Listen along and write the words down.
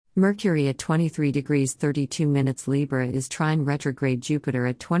Mercury at 23 degrees 32 minutes Libra is trine retrograde Jupiter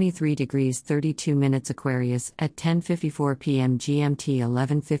at 23 degrees 32 minutes Aquarius at 10:54 p.m. GMT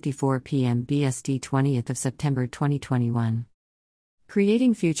 11:54 p.m. BST 20th of September 2021.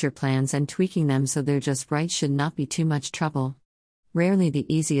 Creating future plans and tweaking them so they're just right should not be too much trouble. Rarely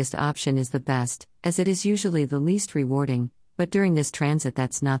the easiest option is the best, as it is usually the least rewarding, but during this transit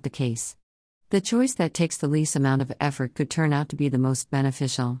that's not the case. The choice that takes the least amount of effort could turn out to be the most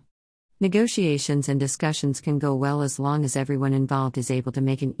beneficial. Negotiations and discussions can go well as long as everyone involved is able to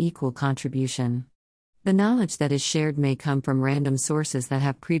make an equal contribution. The knowledge that is shared may come from random sources that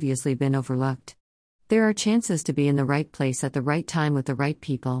have previously been overlooked. There are chances to be in the right place at the right time with the right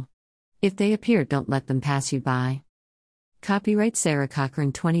people. If they appear, don't let them pass you by. Copyright Sarah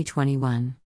Cochran 2021.